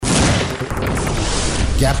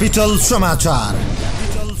Capital Samachar.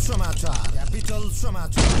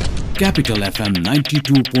 Capital FM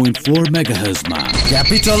 92.4 MHz मा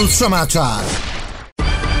Capital Samachar.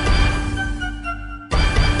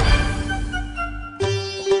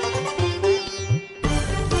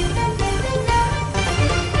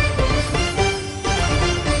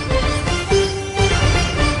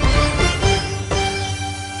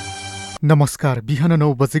 नमस्कार। बिहान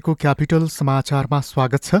 9 बजेको क्यापिटल समाचारमा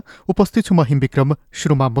स्वागत छ। उपस्थित छु म हिमविक्रम।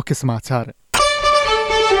 सुरुमा मुख्य समाचार।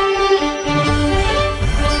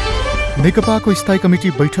 नेकपाको स्थायी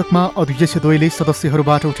कमिटी बैठकमा अध्यक्षद्वयले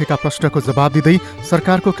सदस्यहरूबाट उठेका प्रश्नको जवाब दिँदै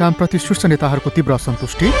सरकारको कामप्रति शीर्ष नेताहरूको तीव्र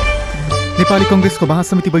असन्तुष्टि। नेपाली कांग्रेसको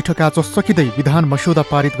महासमिति बैठक आज सकिँदै विधान मस्यौदा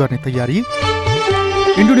पारित गर्ने तयारी।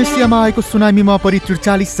 इन्डोनेसियामा आएको सुनामीमा परि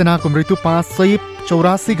 43 जनाको मृत्यु,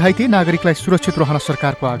 584 घाइते, नागरिकलाई सुरक्षित रहन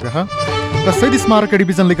सरकारको आग्रह। र शहीद स्मारक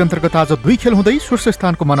डिभिजन लिग अन्तर्गत आज 2 खेल हुँदै शीर्ष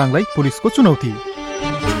स्थानको मनाङलाई पुलिसको चुनौती।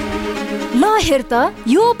 ल हेर त,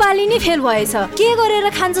 यो पाली नै फेल भएछ। के गरेर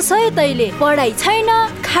खान्छ सय तैले? पढाइ छैन,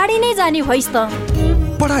 खाडी नै जाने भइस् त।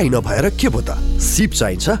 पढाइ नभएर के भो त? सिप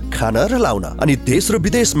चाहिन्छ खान र लाउन, अनि देश र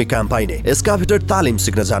विदेशमै काम पाइने एस्काभेटर तालिम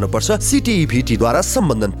सिक्न जानुपर्छ। सिटिईभीटी द्वारा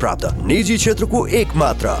सम्बन्धन प्राप्त निजी क्षेत्रको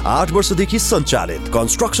एकमात्र 8 वर्षदेखि सञ्चालित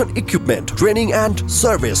construction equipment training and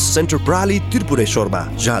service centre प्राली त्रिपुरेश्वरमा,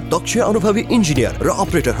 जहाँ दक्ष अनुभवी इन्जिनियर र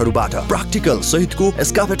अपरेटरहरूबाट प्र्याक्टिकल सहितको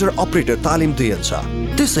एस्काभेटर अपरेटर तालिम दिइन्छ।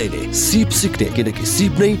 त्यसैले सिप सिक्ने, किनकि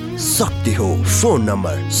सिप नै शक्ति हो। Phone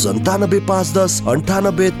number 97 510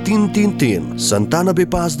 98 333 97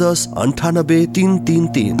 510 98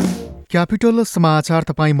 333। क्यापिटल समाचार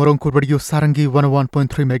तपाईँ मोरङको रेडियो सारङ्गी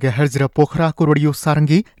 101.3 मेगाहर्ज र पोखराको रेडियो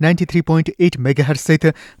सारङ्गी 93.8 मेगाहर्ज सहित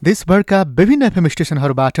देशभरका विभिन्न एफएम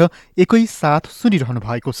स्टेशनहरूबाट एकैसाथ सुनिरहनु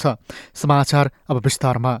भएको छ। समाचार अब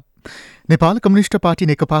विस्तारमा। नेपाल कम्युनिष्ट पार्टी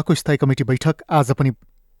नेकपाको स्थायी कमिटी बैठक आज पनि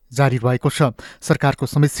जारी रहेको छ। सरकारको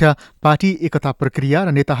समीक्षा, पार्टी एकता प्रक्रिया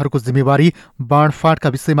र नेताहरूको जिम्मेवारी बाँडफाँडका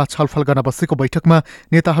विषयमा छलफल गर्न बसेको बैठकमा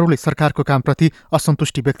नेताहरूले सरकारको कामप्रति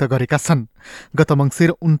असन्तुष्टि व्यक्त गरेका छन्। गत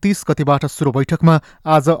मङ्सिर 29 गतेबाट सुरु बैठकमा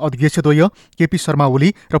आज अध्यक्षद्वय केपी शर्मा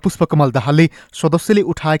ओली र पुष्पकमल दाहालले सदस्यले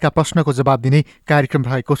उठाएका प्रश्नको जवाब दिने कार्यक्रम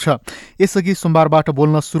रहेको छ। यसअघि सोमबारबाट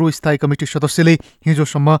बोल्न सुरु स्थायी कमिटी सदस्यले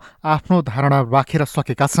हिजोसम्म आफ्नो धारणा राखेर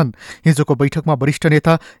सकेका छन्। हिजोको बैठकमा वरिष्ठ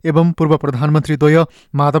नेता एवं पूर्व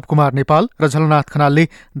प्रधानमन्त्रीद्वय माधव कुमार नेपाल र झलनाथ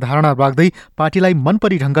खनालले धारणा राख्दै पार्टीलाई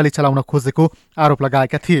मनपरी ढंगले चलाउन खोजेको आरोप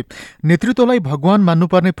लगाएका थिए। नेतृत्वलाई भगवान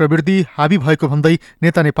मान्नुपर्ने प्रवृत्ति हावी भएको भन्दै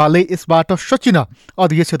नेता नेपालले यसबाट सचिन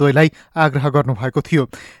अध्यक्षद्वयलाई आग्रह गर्नुभएको थियो।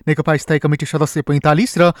 नेकपा स्थायी कमिटी सदस्य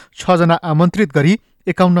 45 र 6 जना आमन्त्रित गरी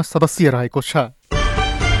 51 सदस्यीय रहेको छ।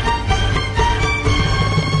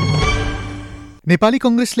 नेपाली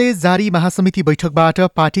कांग्रेसले जारी महासमिति बैठकबाट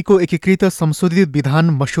पार्टीको एकीकृत संशोधित विधान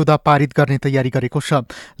मस्यौदा पारित गर्ने तयारी गरेको छ।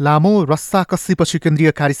 लामो रस्साकस्सीपछि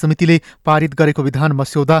केन्द्रीय कार्यसमितिले पारित गरेको विधान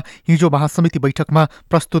मस्यौदा हिजो महासमिति बैठकमा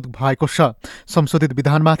प्रस्तुत भएको छ। संशोधित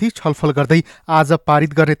विधानमाथि छलफल गर्दै आज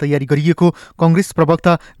पारित गर्ने तयारी गरिएको कांग्रेस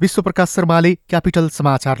प्रवक्ता विश्वप्रकाश शर्माले क्यापिटल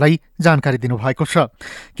समाचारलाई जानकारी दिनुभएको छ।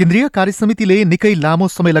 केन्द्रीय कार्यसमितिले निकै लामो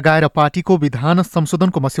समय लगाएर पार्टीको विधान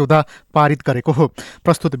संशोधनको मस्यौदा पारित गरेको हो।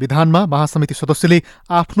 प्रस्तुत विधानमा महासमिति सदस्यले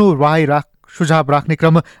आफ्नो राय सुझाव राख्ने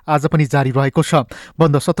क्रम आज पनि जारी रहेको छ।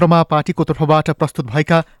 बन्द सत्रमा पार्टीको तर्फबाट प्रस्तुत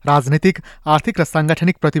भएका राजनीतिक, आर्थिक र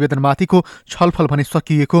सांगठनिक प्रतिवेदनमाथिको छलफल भने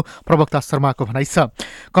सकिएको प्रवक्ता शर्माको भनाइ छ।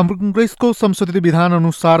 कांग्रेसको संशोधित विधान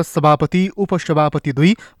अनुसार सभापति, उपसभापति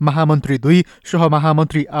 2, महामन्त्री 2,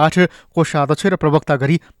 सहमहामन्त्री 8, कोषाध्यक्ष र प्रवक्ता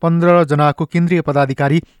गरी 15 जनाको केन्द्रीय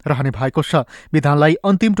पदाधिकारी रहने भएको छ। विधानलाई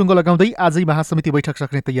अन्तिम टुङ्गो लगाउँदै आजै महासमिति बैठक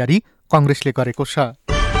सक्ने तयारी कांग्रेसले गरेको छ।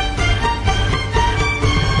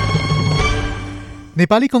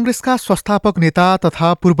 नेपाली कांग्रेसका संस्थापक नेता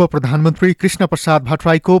तथा पूर्व प्रधानमन्त्री कृष्ण प्रसाद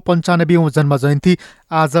भट्टराईको 95औं जन्म जयन्ती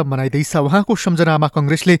आज मनाइँदैछ। उहाँको सम्झनामा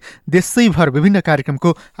कांग्रेसले देशैभर विभिन्न कार्यक्रमको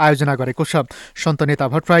आयोजना गरेको छ। सन्त नेता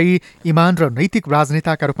भट्टराई इमान र नैतिक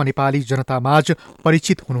राजनेताका रूपमा नेपाली जनतामाझ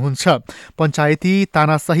परिचित हुनुहुन्छ। पञ्चायती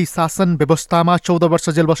तानाशाही शासन व्यवस्थामा 14 वर्ष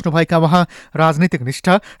जेल बस्नुभएका उहाँ राजनीतिक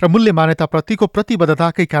निष्ठा र मूल्य मान्यताप्रतिको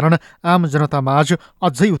प्रतिबद्धताकै कारण आम जनतामाझ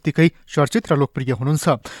अझै उत्तिकै चर्चित र लोकप्रिय हुनुहुन्छ।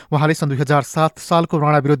 उहाँले सन् 2007 सालको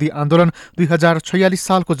राणा विरोधी आन्दोलन, 2046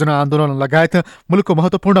 सालको जनआन्दोलन लगायत मुलुकको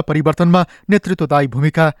महत्वपूर्ण परिवर्तनमा नेतृत्वदायी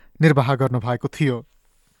भूमिका निर्वाह गर्नुभएको थियो।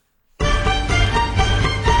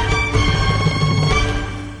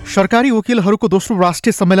 सरकारी वकिलहरूको दोस्रो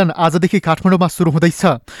राष्ट्रिय सम्मेलन आजदेखि काठमाडौँमा सुरु हुँदैछ।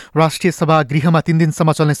 राष्ट्रिय सभा गृहमा 3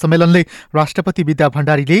 दिनसम्म चल्ने सम्मेलनले राष्ट्रपति विद्या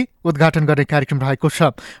भण्डारीले उद्घाटन गर्ने कार्यक्रम रहेको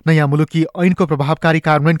छ। नयाँ मुलुकी ऐनको प्रभावकारी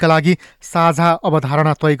कार्यान्वयनका लागि साझा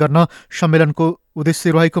अवधारणा तय गर्न सम्मेलनको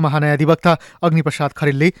उद्देश्य रहेको महान्यायाधिवक्ता अग्निप्रसाद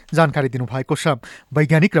खरेलले जानकारी दिनुभएको छ।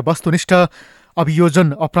 वैज्ञानिक र वस्तुनिष्ठ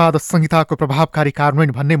अभियोजन अपराध संहिताको प्रभावकारी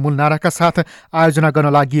कार्यान्वयन भन्ने मूल नाराका साथ आयोजना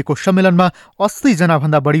गर्न लागि सम्मेलनमा 80 जना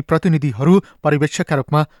भन्दा बढी प्रतिनिधिहरू पर्यवेक्षकका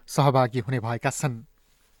रूपमा सहभागी हुने भएका छन्।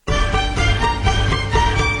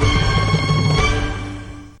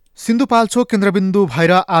 सिन्धुपाल्चोक केन्द्रबिन्दु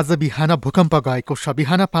भएर आज बिहान भूकम्प गएको छ।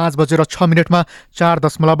 बिहान 5:06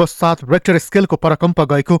 4.7 रेक्टर स्केलको परकम्प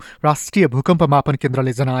गएको राष्ट्रिय भूकम्प मापन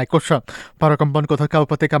केन्द्रले जनाएको छ। परकम्पनको धक्का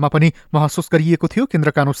उपत्यकामा पनि महसुस गरिएको थियो।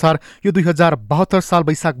 केन्द्रका अनुसार यो 2072 साल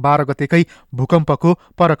वैशाख 12 गतेकै भूकम्पको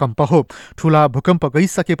परकम्प हो। ठूला भूकम्प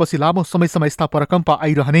गइसकेपछि लामो समयसम्म यस्ता परकम्प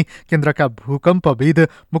आइरहने केन्द्रका भूकम्पविद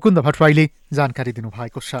मुकुन्द भट्टराईले जानकारी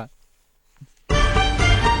दिनुभएको छ।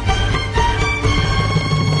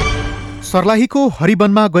 सर्लाहीको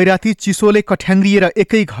हरिवनमा गैराती चिसोले कठ्याङ्ग्रिएर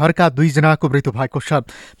एकै घरका 2 जनाको मृत्यु भएको छ।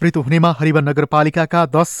 मृत्यु हुनेमा हरिवन नगरपालिकाका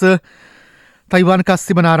 10 तैवानका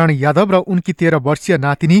शिवनारायण यादव र उनकी 13 वर्षीय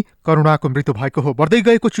नातिनी करुणाको मृत्यु भएको हो। बढ्दै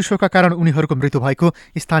गएको चिसोका कारण उनीहरूको मृत्यु भएको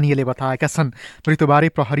स्थानीयले बताएका छन्।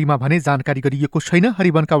 मृत्युबारे प्रहरीमा भने जानकारी गरिएको छैन।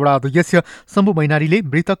 हरिवनका वडा अध्यक्ष शम्भु मैनारीले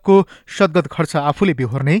मृतकको सद्गत खर्च आफूले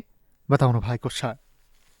बिहोर्ने बताउनु भएको छ।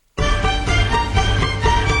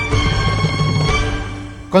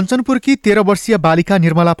 कञ्चनपुरकी 13 वर्षीय बालिका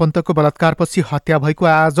निर्मला पन्तको बलात्कारपछि हत्या भएको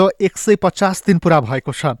आज 150 दिन पूरा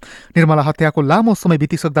भएको छ। निर्मला हत्याको लामो समय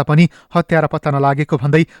बितिसक्दा पनि हत्यारा पत्ता नलागेको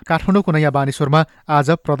भन्दै काठमाडौँको नयाँ बानेश्वरमा आज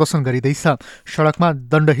प्रदर्शन गरिँदैछ। सडकमा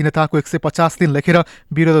दण्डहीनताको 150 दिन लेखेर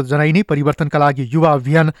विरोध जनाइने परिवर्तनका लागि युवा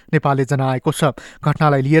अभियान नेपालले जनाएको छ।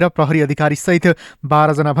 घटनालाई लिएर प्रहरी अधिकारी सहित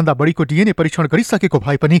 12 जना भन्दा बढीको डीएनए परीक्षण गरिसकेको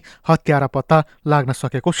भए पनि हत्यारा पत्ता लाग्न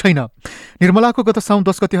सकेको छैन। निर्मलाको गत साउन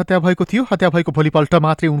 10 गते हत्या भएको थियो। हत्या भएको भोलिपल्ट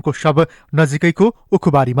मात्र उनको शव नजिकैको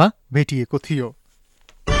उखुबारीमा भेटिएको थियो।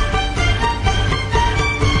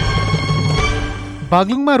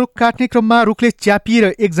 बागलुङमा रुख काट्ने क्रममा रुखले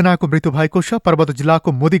च्यापिएर 1 जनाको मृत्यु भएको छ। पर्वत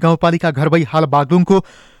जिल्लाको मोदी गाउँपालिका घरबै हाल बागलुङको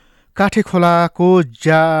काठे खोलाको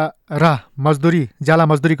जाला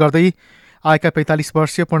मजदुरी गर्दै आएका 45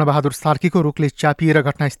 वर्षीय पूर्णबहादुर सार्कीको रुखले च्यापिएर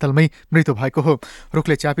घटनास्थलमै मृत्यु भएको हो।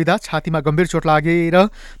 रुखले च्यापिँदा छातीमा गम्भीर चोट लागेर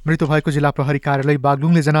मृत्यु भएको जिल्ला प्रहरी कार्यालय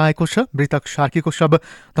बागलुङले जनाएको छ। मृतक सार्कीको शव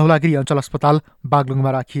धौलागिरी अञ्चल अस्पताल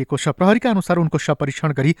बागलुङमा राखिएको छ। प्रहरीका अनुसार उनको शव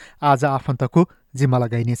परीक्षण गरी आज आफन्तको जिम्मा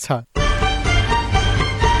लगाइनेछ।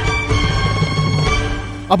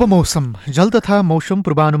 अब मौसम। जल तथा मौसम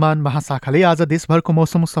पूर्वानुमान महाशाखाले आज देशभरको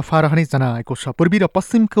मौसम सफा रहने जनाएको छ। पूर्वी र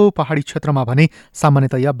पश्चिमको पहाडी क्षेत्रमा भने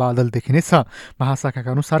सामान्यतया बादल देखिनेछ। महाशाखाका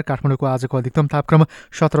अनुसार काठमाडौँको आजको अधिकतम तापक्रम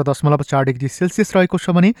 17.4 डिग्री सेल्सियस रहेको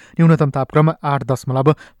छ भने न्यूनतम तापक्रम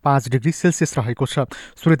 8.5 डिग्री सेल्सियस रहेको छ।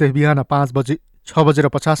 सूर्योदय बिहान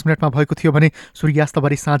 6:50 भएको थियो भने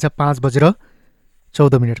सूर्यास्तबारे साँझ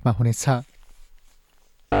 5:14 हुनेछ।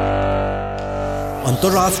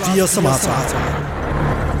 अन्तर्राष्ट्रिय समाचार।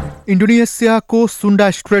 इन्डोनेसियाको सुन्डा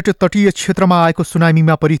स्ट्रेट तटीय क्षेत्रमा आएको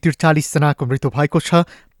सुनामीमा परि 43 जनाको मृत्यु भएको छ।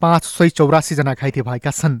 584 जना घाइते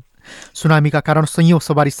भएका छन्। सुनामीका कारण सयौं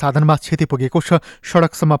सवारी साधनमा क्षति पुगेको छ।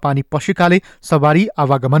 सडकसम्म पानी पसेकाले सवारी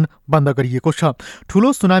आवागमन बन्द गरिएको छ।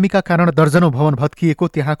 ठूलो सुनामीका कारण दर्जनौं भवन भत्किएको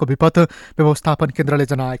त्यहाँको विपद व्यवस्थापन केन्द्रले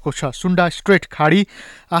जनाएको छ। सुन्डा स्ट्रेट खाडी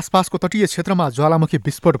आसपासको तटीय क्षेत्रमा ज्वालामुखी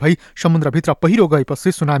विस्फोट भई समुद्रभित्र पहिरो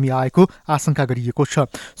गएपछि सुनामी आएको आशंका गरिएको छ।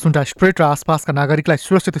 सुन्डा स्ट्रेट र आसपासका नागरिकलाई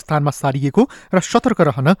सुरक्षित स्थानमा सारिएको र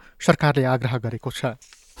सतर्क रहन सरकारले आग्रह गरेको छ।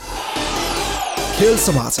 खेल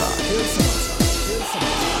समाचार।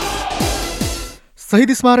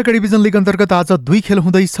 शहीद स्मारक डिभिजन लिग अन्तर्गत आज 2 खेल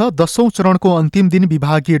हुँदैछ। 10औं चरणको अन्तिम दिन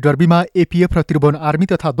विभागीय डर्बीमा एपीएफ र त्रिभुवन आर्मी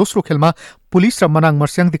तथा दोस्रो खेलमा पुलिस र मनाङ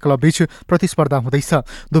मर्स्याङ्दी क्लबबीच प्रतिस्पर्धा हुँदैछ।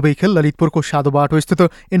 दुवै खेल ललितपुरको साधोबाटो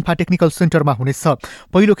स्थित इन्फा टेक्निकल सेन्टरमा हुनेछ।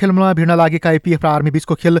 पहिलो खेलमा भिड्न लागेका एपीएफ र आर्मी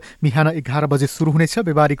बीचको खेल बिहान 11 बजे सुरु हुनेछ।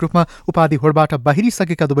 व्यावहारिक रूपमा उपाधि होडबाट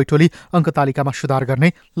बाहिरिसकेका दुवै टोली अङ्क तालिकामा सुधार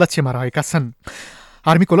गर्ने लक्ष्यमा रहेका छन्।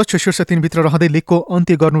 आर्मीको लक्ष्य शीर्ष 3 भित्र रहँदै लिगको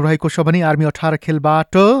अन्त्य गर्नु रहेको छ भने आर्मी 18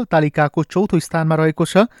 खेलबाट तालिकाको 4थो स्थानमा रहेको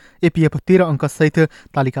छ। एपीएफ 13 अङ्कसहित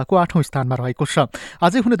तालिकाको 8औं स्थानमा रहेको छ।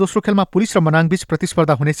 आजै हुने दोस्रो खेलमा पुलिस र मनाङबीच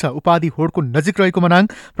प्रतिस्पर्धा हुनेछ। उपाधि होडको नजिक रहेको मनाङ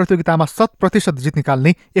प्रतियोगितामा 100% जित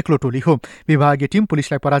निकाल्ने एक्लो टोली हो। विभागीय टिम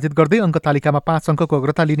पुलिसलाई पराजित गर्दै अङ्क तालिकामा 5 अङ्कको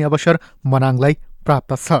अग्रता लिने अवसर मनाङलाई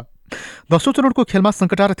प्राप्त छ। 10औं चरणको खेलमा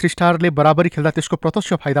सङ्कटा र 3 स्टारले बराबरी खेल्दा त्यसको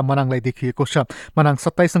प्रत्यक्ष फाइदा मनाङलाई देखिएको छ। मनाङ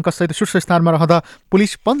 27 अङ्कसहित शीर्ष स्थानमा रहँदा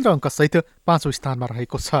पुलिस 15 अङ्कसहित 5औं स्थानमा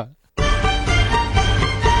रहेको छ।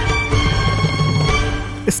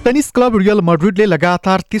 स्पेनिस क्लब रियल मैड्रिडले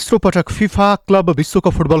लगातार तेस्रो पटक फिफा क्लब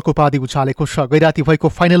विश्वकप फुटबलको उपाधि उचालेको छ। गैराती भएको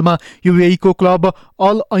फाइनलमा युएईको क्लब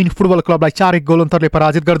अल ऐन फुटबल क्लबलाई 4-1 गोल अन्तरले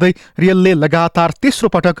पराजित गर्दै रियलले लगातार तेस्रो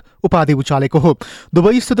पटक उपाधि उचालेको हो।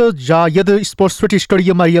 दुबई स्थित जायद स्पोर्ट्स सिटी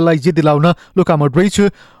स्टेडियममा रियललाई जित दिलाउन लुका मोड्रिच,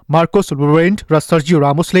 मार्कोस लोरेन्ट र सर्जियो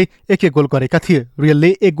रामोसले 1-1 गोल गरेका थिए।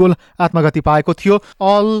 रियलले 1 गोल आत्मगति पाएको थियो।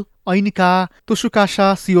 अल ऐनका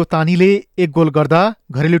तुसुकासा सियोतानीले 1 गोल गर्दा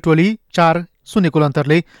घरेलु टोली 4-0 गोल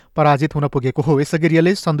अन्तरले पराजित हुन पुगेको हो। यसअघि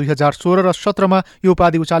रियलले सन् 2016 र 17मा यो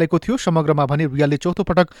उपाधि उचालेको थियो। समग्रमा भने रियलले चौथो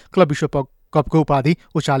पटक क्लब विश्वकपको उपाधि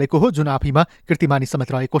उचालेको हो, जुन आफैमा कीर्तिमानी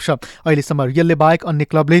समेत रहेको छ। अहिलेसम्म रियलले बाहेक अन्य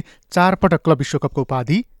क्लबले 4 पटक क्लब विश्वकपको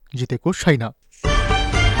उपाधि जितेको छैन।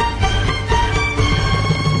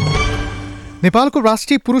 नेपालको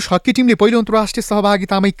राष्ट्रिय पुरुष हकी टिमले पहिलो अन्तर्राष्ट्रिय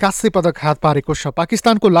सहभागितामै काँस्य पदक हात पारेको छ।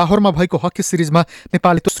 पाकिस्तानको लाहोरमा भएको हकी सिरिजमा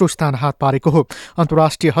नेपालले तेस्रो स्थान हात पारेको हो।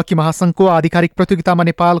 अन्तर्राष्ट्रिय हकी महासङ्घको आधिकारिक प्रतियोगितामा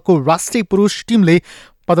नेपालको राष्ट्रिय पुरुष टिमले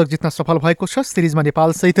पदक जित्न सफल भएको छ। सिरिजमा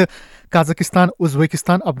नेपालसहित काजाकिस्तान,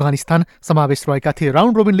 उज्बेकिस्तान, अफगानिस्तान समावेश रहेका थिए।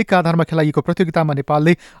 राउन्ड रोबिन लिगका आधारमा खेलाइएको प्रतियोगितामा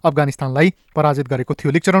नेपालले अफगानिस्तानलाई पराजित गरेको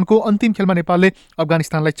थियो। लिग चरणको अन्तिम खेलमा नेपालले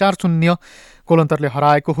अफगानिस्तानलाई 4-0 गोल अन्तरले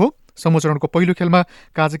हराएको हो। समूह चरणको पहिलो खेलमा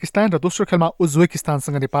काजाकिस्तान र दोस्रो खेलमा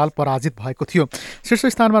उज्बेकिस्तानसँग नेपाल पराजित भएको थियो।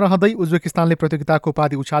 शीर्ष स्थानमा रहँदै उज्बेकिस्तानले प्रतियोगिताको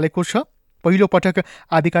उपाधि उचालेको छ। पहिलो पटक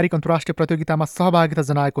आधिकारिक अन्तर्राष्ट्रिय प्रतियोगितामा सहभागिता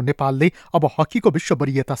जनाएको नेपालले अब हकीको विश्व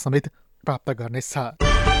वरियता समेत प्राप्त गर्नेछ।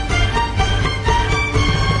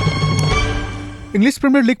 इङ्ग्लिस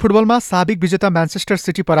प्रिमियर लिग फुटबलमा साबिक विजेता म्यान्चेस्टर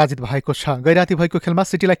सिटी पराजित भएको छ। गैराती भएको खेलमा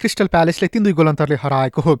सिटीलाई क्रिस्टल प्यालेसले 3-2 गोल अन्तरले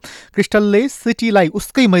हराएको हो। क्रिस्टलले सिटीलाई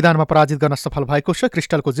उसकै मैदानमा पराजित गर्न सफल भएको छ।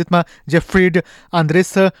 क्रिस्टलको जितमा जेफ्रिड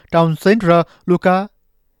आन्द्रेस टाउनसेन्ड र लुका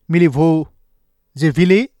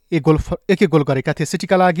मिलिभोजेभिले एक गोल गरेका थिए।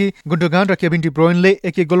 सिटीका लागि गुन्डोगान र केभिन डी ब्रुयनले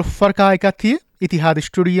 1-1 गोल फर्काएका थिए। इतिहाद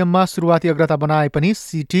स्टेडियममा सुरुवाती अग्रता बनाए पनि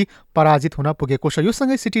सिटी पराजित हुन पुगेको छ। यो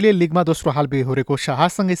सँगै सिटीले लिगमा दोस्रो हाल बेहोरेको छ।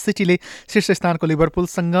 हारसँगै सिटीले शीर्ष स्थानको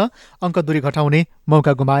लिभरपुलसँग अङ्क दूरी घटाउने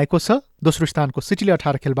मौका गुमाएको छ। दोस्रो स्थानको सिटीले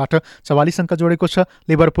 18 खेलबाट 44 अङ्क जोडेको छ।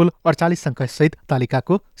 लिभरपुल 48 अङ्कसहित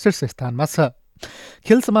तालिकाको शीर्ष स्थानमा छ।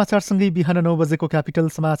 खेल समाचारसँगै बिहान 9 बजेको क्यापिटल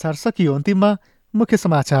समाचार सकियो। अन्तिममा मुख्य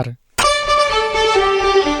समाचार।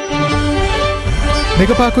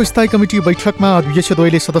 नेकपाको स्थायी कमिटी बैठकमा अध्यक्ष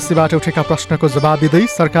द्वयले सदस्यबाट उठेका प्रश्नको जवाब दिँदै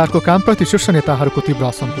सरकारको कामप्रति शीर्ष नेताहरूको तीव्र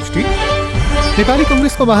असन्तुष्टि। नेपाली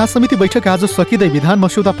कङ्ग्रेसको महासमिति बैठक आज सकिँदै विधान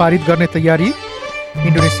मस्यौदा पारित गर्ने तयारी।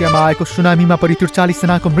 इन्डोनेसियामा आएको सुनामीमा परि 43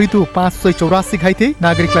 जनाको मृत्यु, 584 घाइते।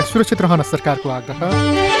 नागरिकलाई सुरक्षित रहन सरकारको आग्रह।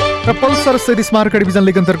 र पल्सर शहीद स्मारक डिभिजन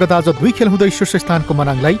लिग अन्तर्गत आज 2 खेल हुँदै शीर्ष स्थानको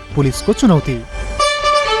मनाङलाई पुलिसको चुनौती।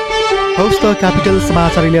 हौस् त क्यापिटल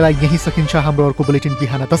समाचार अहिलेलाई यही सकिन्छ। हाम्रो अर्को बुलेटिन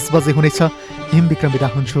बिहान 10 बजे हुनेछ। हिम विक्रम बिदा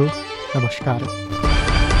हुन्छु। नमस्कार।